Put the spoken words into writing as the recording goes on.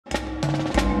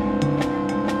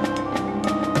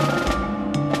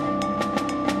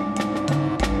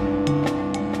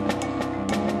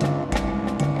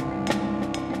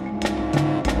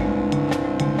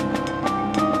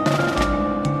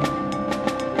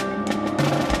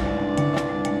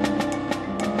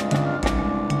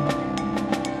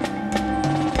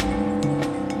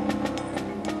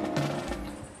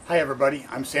everybody,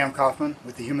 I'm Sam Kaufman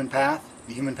with The Human Path,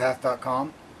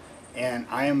 thehumanpath.com, and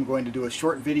I am going to do a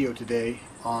short video today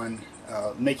on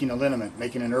making a liniment,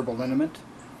 making an herbal liniment.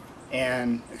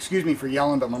 And excuse me for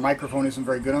yelling, but my microphone isn't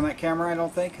very good on that camera, I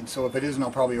don't think, and so if it isn't,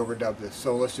 I'll probably overdub this.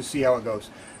 So let's just see how it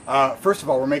goes. First of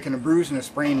all, we're making a bruise and a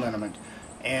sprain liniment.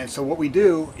 And so what we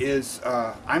do is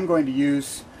I'm going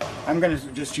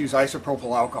to just use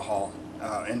isopropyl alcohol.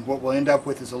 And what we'll end up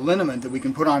with is a liniment that we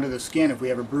can put onto the skin if we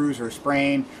have a bruise or a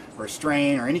sprain or a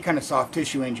strain or any kind of soft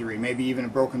tissue injury, maybe even a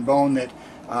broken bone that,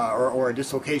 or a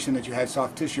dislocation that you had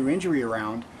soft tissue injury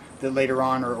around, that later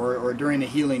on or during the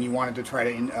healing you wanted to try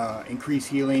to increase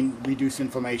healing, reduce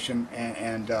inflammation,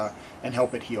 and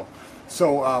help it heal.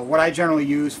 So what I generally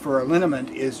use for a liniment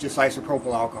is just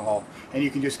isopropyl alcohol, and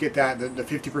you can just get that. The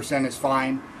 50% is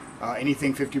fine.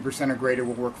 Anything 50% or greater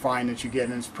will work fine that you get,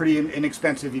 and it's pretty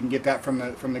inexpensive. You can get that from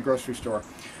the grocery store.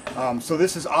 So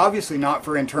this is obviously not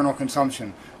for internal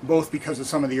consumption, both because of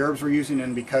some of the herbs we're using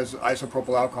and because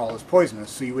isopropyl alcohol is poisonous.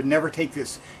 So you would never take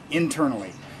this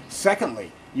internally.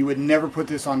 Secondly, you would never put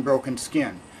this on broken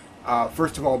skin.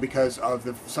 First of all, because of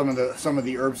some of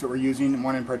the herbs that we're using,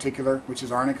 one in particular, which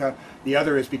is arnica. The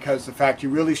other is because the fact you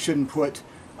really shouldn't put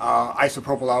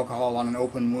isopropyl alcohol on an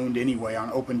open wound anyway,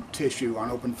 on open tissue, on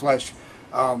open flesh,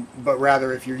 but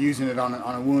rather if you're using it on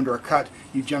a wound or a cut,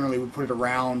 you generally would put it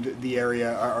around the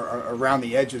area, or around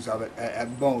the edges of it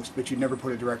at most, but you'd never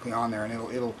put it directly on there, and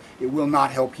it will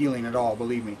not help healing at all,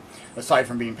 believe me, aside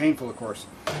from being painful, of course.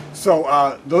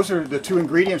 So those are the two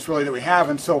ingredients really that we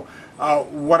have. And so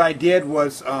what I did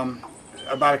was,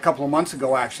 about a couple of months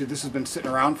ago, actually, this has been sitting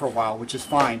around for a while, which is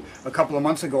fine. A couple of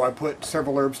months ago I put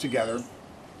several herbs together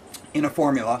in a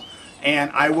formula, and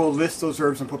I will list those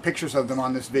herbs and put pictures of them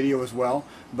on this video as well.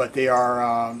 But they are,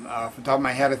 off the top of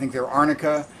my head, I think they're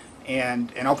arnica,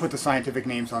 and I'll put the scientific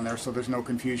names on there so there's no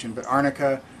confusion. But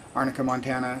arnica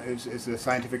montana is the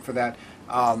scientific for that.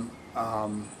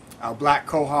 Black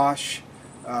cohosh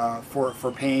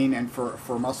for pain and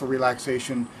for muscle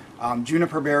relaxation.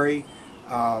 Juniper berry.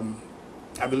 I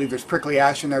believe there's prickly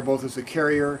ash in there, both as a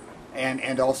carrier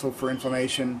and also for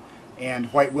inflammation. And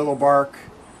white willow bark.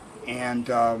 And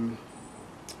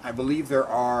I believe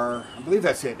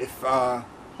that's it.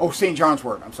 Oh, St. John's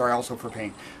wort, I'm sorry, also for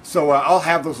pain. So I'll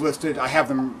have those listed. I have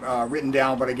them written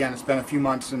down, but again, it's been a few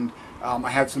months, and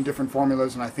I had some different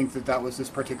formulas, and I think that was this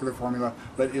particular formula,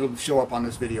 but it'll show up on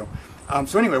this video.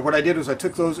 So anyway, what I did was I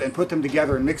took those and put them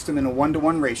together and mixed them in a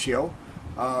 1-to-1 ratio.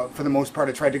 For the most part,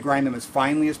 I tried to grind them as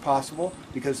finely as possible,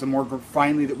 because the more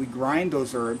finely that we grind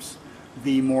those herbs,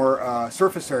 the more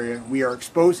surface area we are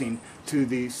exposing to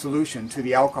the solution, to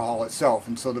the alcohol itself,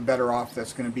 and so the better off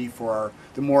that's going to be for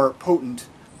the more potent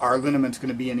our liniment's going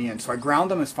to be in the end. So I ground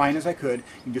them as fine as I could.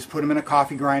 You just put them in a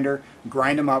coffee grinder,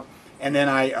 grind them up, and then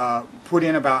I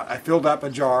filled up a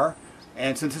jar,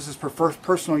 and since this is for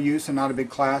personal use and not a big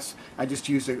class, I just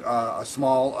used a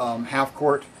small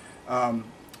half-quart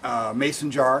mason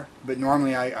jar, but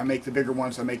normally I make the bigger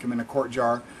ones. I make them in a quart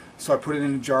jar. So I put it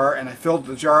in a jar, and I filled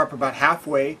the jar up about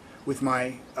halfway with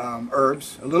my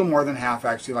herbs, a little more than half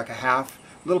actually, like a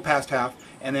little past half,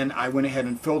 and then I went ahead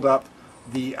and filled up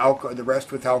the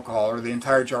rest with alcohol, or the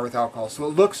entire jar with alcohol. So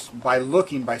it looks, by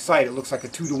sight, it looks like a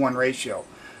 2-to-1 ratio.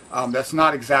 That's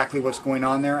not exactly what's going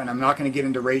on there, and I'm not going to get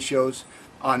into ratios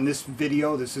on this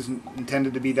video. This isn't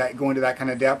intended to be go into that kind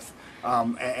of depth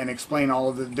and explain all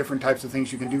of the different types of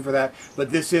things you can do for that. But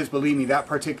this is, believe me, that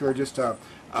particular just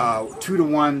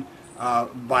 2-to-1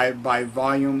 by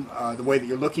volume, the way that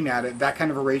you're looking at it, that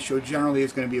kind of a ratio generally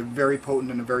is going to be a very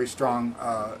potent and a very strong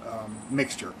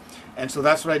mixture. And so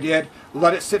that's what I did.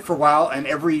 Let it sit for a while, and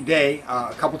every day,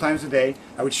 a couple times a day,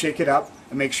 I would shake it up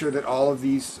and make sure that all of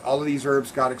these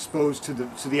herbs got exposed to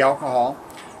the alcohol.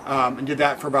 And did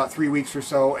that for about 3 weeks or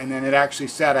so, and then it actually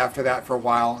sat after that for a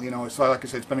while. You know, so like I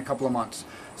said, it's been a couple of months.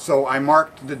 So I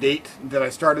marked the date that I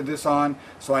started this on,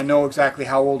 so I know exactly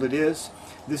how old it is.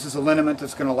 This is a liniment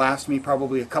that's going to last me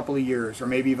probably a couple of years, or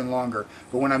maybe even longer.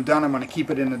 But when I'm done, I'm going to keep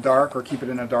it in the dark, or keep it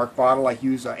in a dark bottle. I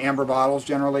use amber bottles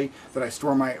generally that I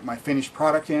store my finished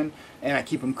product in, and I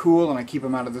keep them cool, and I keep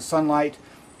them out of the sunlight,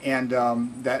 and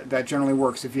that generally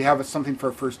works. If you have something for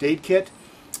a first aid kit,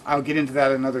 I'll get into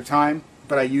that another time.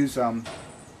 But I use,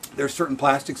 there's certain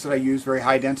plastics that I use, very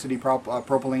high density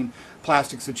propylene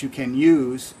plastics that you can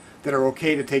use that are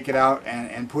okay to take it out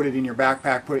and put it in your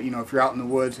backpack. Put it, you know, if you're out in the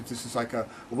woods, if this is like a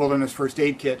wilderness first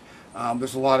aid kit,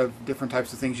 there's a lot of different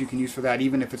types of things you can use for that.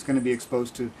 Even if it's going to be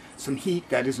exposed to some heat,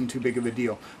 that isn't too big of a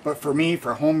deal. But for me,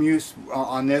 for home use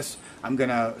on this, I'm going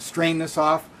to strain this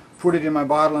off, put it in my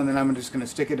bottle, and then I'm just going to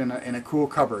stick it in a cool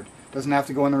cupboard. Doesn't have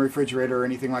to go in the refrigerator or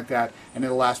anything like that, and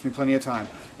it'll last me plenty of time.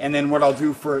 And then what I'll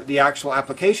do for the actual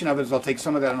application of it is I'll take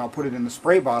some of that and I'll put it in the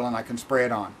spray bottle and I can spray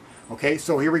it on. Okay,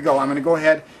 so here we go. I'm going to go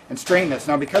ahead and strain this.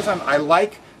 Now because I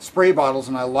like spray bottles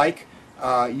and I like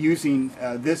using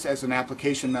this as an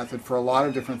application method for a lot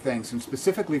of different things, and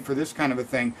specifically for this kind of a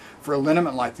thing, for a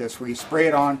liniment like this where you spray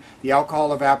it on, the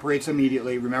alcohol evaporates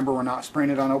immediately. Remember, we're not spraying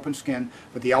it on open skin,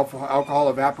 but the alcohol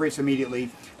evaporates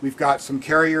immediately. We've got some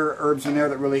carrier herbs in there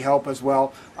that really help as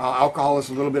well. Alcohol is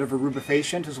a little bit of a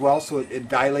rubefacient as well, so it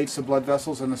dilates the blood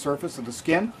vessels on the surface of the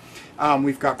skin.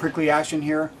 We've got prickly ash in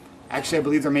here. Actually, I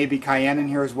believe there may be cayenne in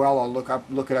here as well. I'll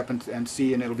look it up and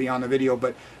see, and it'll be on the video.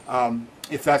 But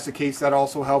if that's the case, that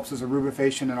also helps as a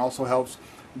rubefacient and also helps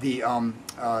the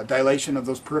dilation of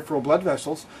those peripheral blood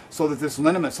vessels, so that this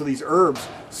liniment, so these herbs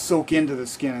soak into the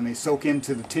skin and they soak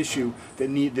into the tissue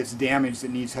that's damaged,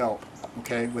 that needs help.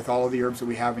 Okay, with all of the herbs that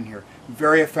we have in here.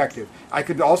 Very effective. I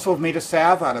could also have made a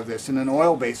salve out of this in an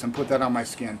oil base and put that on my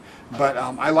skin. But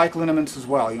I like liniments as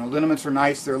well. You know, liniments are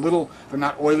nice. They're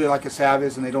not oily like a salve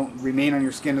is, and they don't remain on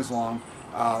your skin as long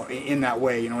in that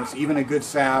way. You know, it's even a good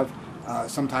salve.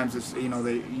 Sometimes it's, you know,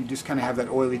 you just kind of have that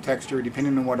oily texture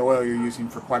depending on what oil you're using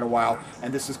for quite a while.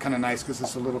 And this is kind of nice because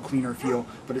it's a little cleaner feel,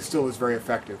 but it still is very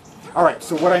effective. All right,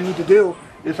 so what I need to do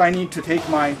is I need to take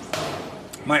my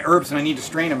herbs and I need to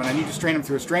strain them, and I need to strain them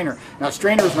through a strainer. Now, a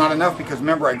strainer is not enough because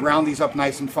remember, I ground these up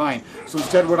nice and fine. So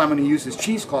instead what I'm going to use is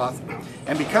cheesecloth,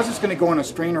 and because it's going to go in a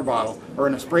strainer bottle or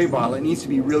in a spray bottle, it needs to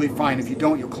be really fine. If you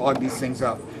don't, you'll clog these things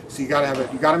up. So you got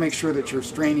to make sure that you're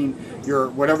straining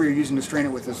whatever you're using to strain it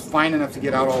with is fine enough to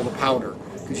get out all the powder,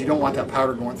 because you don't want that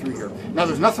powder going through here. Now,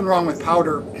 there's nothing wrong with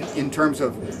powder in terms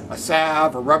of a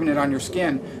salve or rubbing it on your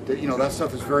skin. That, you know, that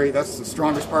stuff is that's the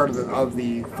strongest part of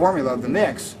the formula of the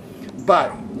mix.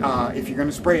 But if you're going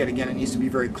to spray it, again, it needs to be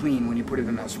very clean when you put it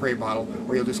in that spray bottle,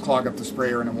 or you'll just clog up the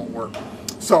sprayer and it won't work.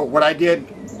 So what I did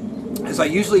is I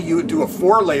usually do a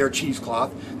 4-layer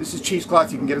cheesecloth. This is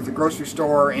cheesecloth you can get at the grocery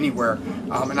store or anywhere,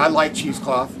 and I like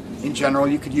cheesecloth in general.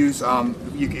 You could use,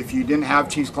 if you didn't have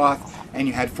cheesecloth and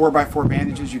you had 4x4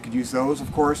 bandages, you could use those,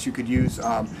 of course. You could use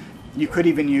you could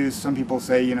even use, some people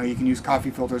say, you know, you can use coffee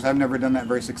filters. I've never done that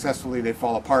very successfully. They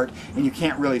fall apart, and you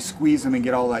can't really squeeze them and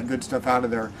get all that good stuff out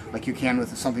of there like you can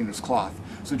with something that's cloth.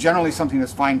 So generally something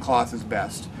that's fine cloth is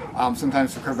best.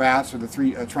 Sometimes the cravats or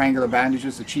the triangular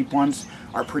bandages, the cheap ones,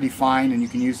 are pretty fine, and you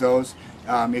can use those.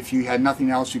 If you had nothing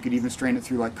else, you could even strain it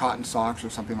through like cotton socks or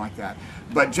something like that.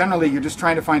 But generally, you're just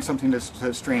trying to find something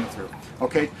to strain it through.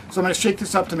 Okay, so I'm going to shake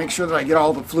this up to make sure that I get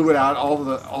all the fluid out,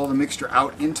 all the mixture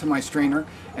out into my strainer.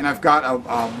 And I've got a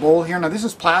bowl here. Now this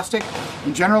is plastic,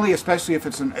 and generally, especially if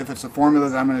it's a formula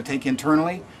that I'm going to take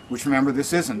internally, which remember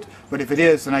this isn't, but if it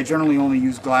is, then I generally only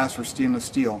use glass or stainless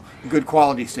steel, good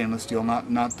quality stainless steel,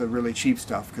 not the really cheap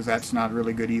stuff, because that's not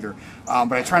really good either.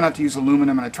 But I try not to use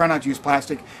aluminum, and I try not to use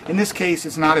plastic. In this case,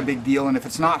 it's not a big deal, and if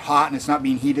it's not hot and it's not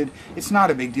being heated, it's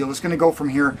not a big deal. It's going to go from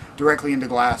here directly into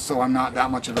glass, so I'm not that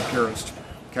much of a purist.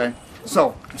 Okay,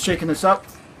 so shaking this up,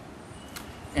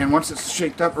 and once it's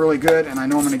shaked up really good, and I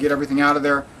know I'm going to get everything out of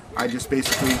there, I just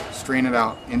basically strain it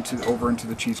out over into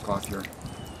the cheesecloth here.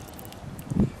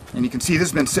 And you can see this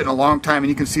has been sitting a long time, and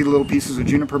you can see the little pieces of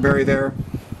juniper berry there.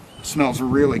 It smells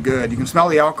really good. You can smell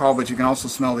the alcohol, but you can also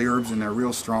smell the herbs in there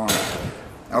real strong.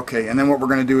 Okay, and then what we're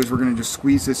going to do is we're going to just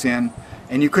squeeze this in,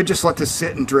 and you could just let this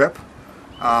sit and drip,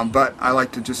 but I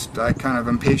like to I kind of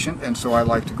am patient, and so I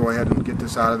like to go ahead and get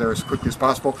this out of there as quickly as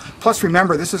possible. Plus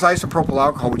remember, this is isopropyl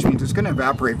alcohol, which means it's going to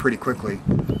evaporate pretty quickly.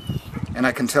 And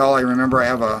I can tell, I remember I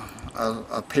have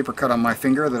a paper cut on my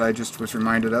finger that I just was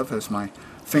reminded of as my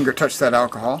finger touched that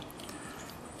alcohol.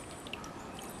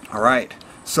 Alright,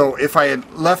 so if I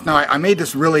had left, now I made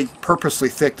this really purposely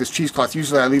thick, this cheesecloth.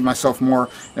 Usually I leave myself more.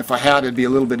 If I had, it'd be a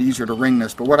little bit easier to wring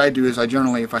this. But what I do is I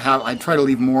generally, if I have, I try to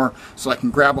leave more so I can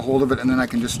grab a hold of it, and then I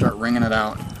can just start wringing it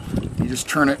out. You just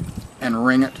turn it and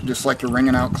wring it just like you're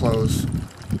wringing out clothes.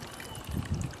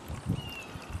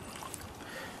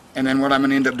 And then what I'm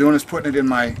going to end up doing is putting it in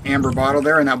my amber bottle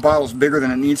there, and that bottle's bigger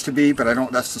than it needs to be, but I don't.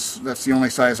 That's the only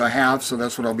size I have, so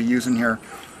that's what I'll be using here.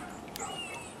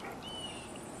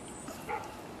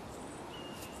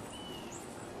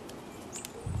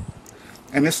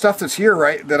 And this stuff that's here,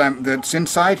 right, that's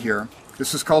inside here,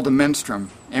 this is called the menstruum,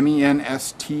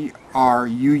 M-E-N-S-T-R-U-U-M,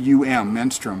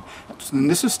 menstruum. And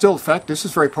this is still effective. This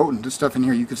is very potent. This stuff in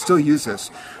here, you could still use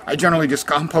this. I generally just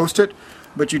compost it.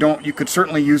 But you could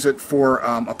certainly use it for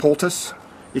a poultice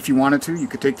if you wanted to. You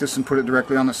could take this and put it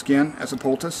directly on the skin as a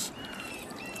poultice.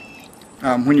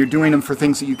 When you're doing them for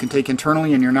things that you can take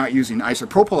internally and you're not using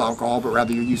isopropyl alcohol, but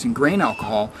rather you're using grain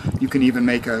alcohol, you can even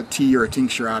make a tea or a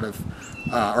tincture out of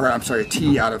or I'm sorry, a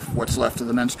tea out of what's left of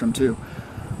the menstruum too.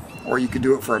 Or you could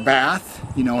do it for a bath,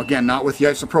 you know, again, not with the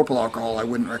isopropyl alcohol, I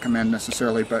wouldn't recommend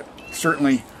necessarily, but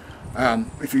certainly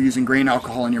if you're using grain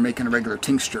alcohol and you're making a regular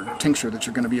tincture that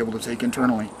you're going to be able to take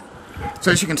internally.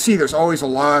 So as you can see, there's always a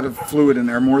lot of fluid in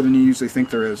there, more than you usually think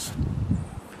there is.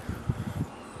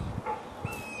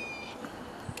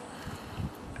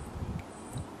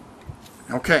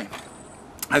 Okay,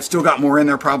 I've still got more in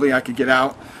there probably I could get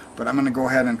out, but I'm going to go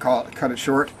ahead and cut it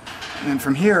short. And then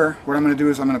from here, what I'm going to do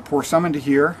is I'm going to pour some into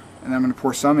here, and then I'm going to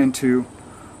pour some into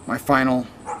my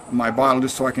bottle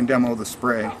just so I can demo the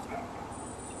spray.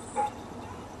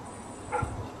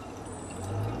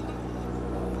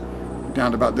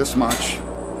 Down to about this much.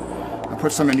 I'll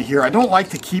put some into here. I don't like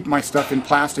to keep my stuff in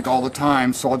plastic all the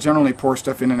time, so I'll generally pour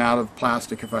stuff in and out of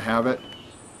plastic if I have it.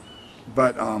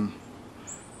 But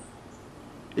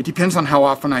it depends on how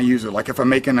often I use it. Like if I'm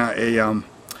making an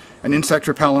insect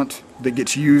repellent that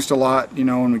gets used a lot, you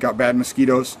know, and we got bad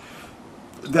mosquitoes,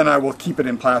 then I will keep it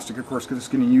in plastic, of course, because it's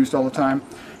getting used all the time.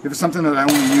 If it's something that I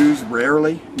only use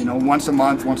rarely, you know, once a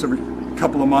month, once every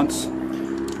couple of months,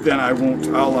 then I won't.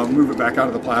 I'll move it back out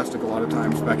of the plastic a lot of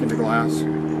times, back into glass.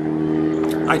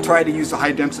 I try to use the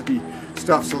high density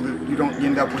stuff so that you don't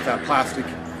end up with that plastic,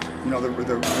 you know,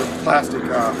 the plastic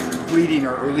bleeding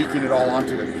or leaking it all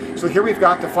onto it. So here we've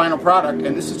got the final product,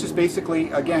 and this is just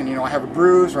basically, again, you know, I have a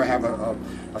bruise or I have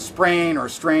a sprain or a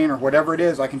strain or whatever it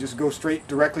is, I can just go straight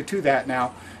directly to that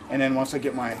now, and then once I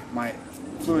get my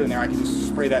fluid in there, I can just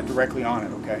spray that directly on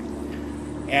it, okay?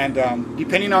 And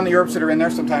depending on the herbs that are in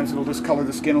there, sometimes it'll discolor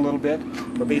the skin a little bit.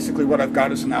 But basically what I've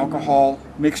got is an alcohol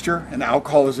mixture, and the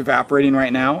alcohol is evaporating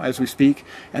right now as we speak,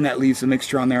 and that leaves the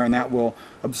mixture on there, and that will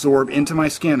absorb into my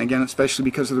skin. Again, especially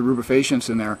because of the rubefacients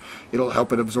in there, it'll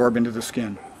help it absorb into the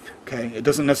skin. Okay, it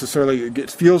doesn't necessarily,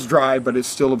 it feels dry, but it's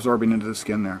still absorbing into the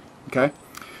skin there. Okay,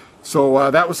 so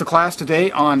that was the class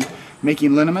today on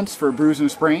making liniments for bruise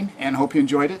and sprain, and hope you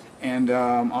enjoyed it, and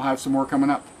I'll have some more coming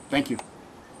up. Thank you.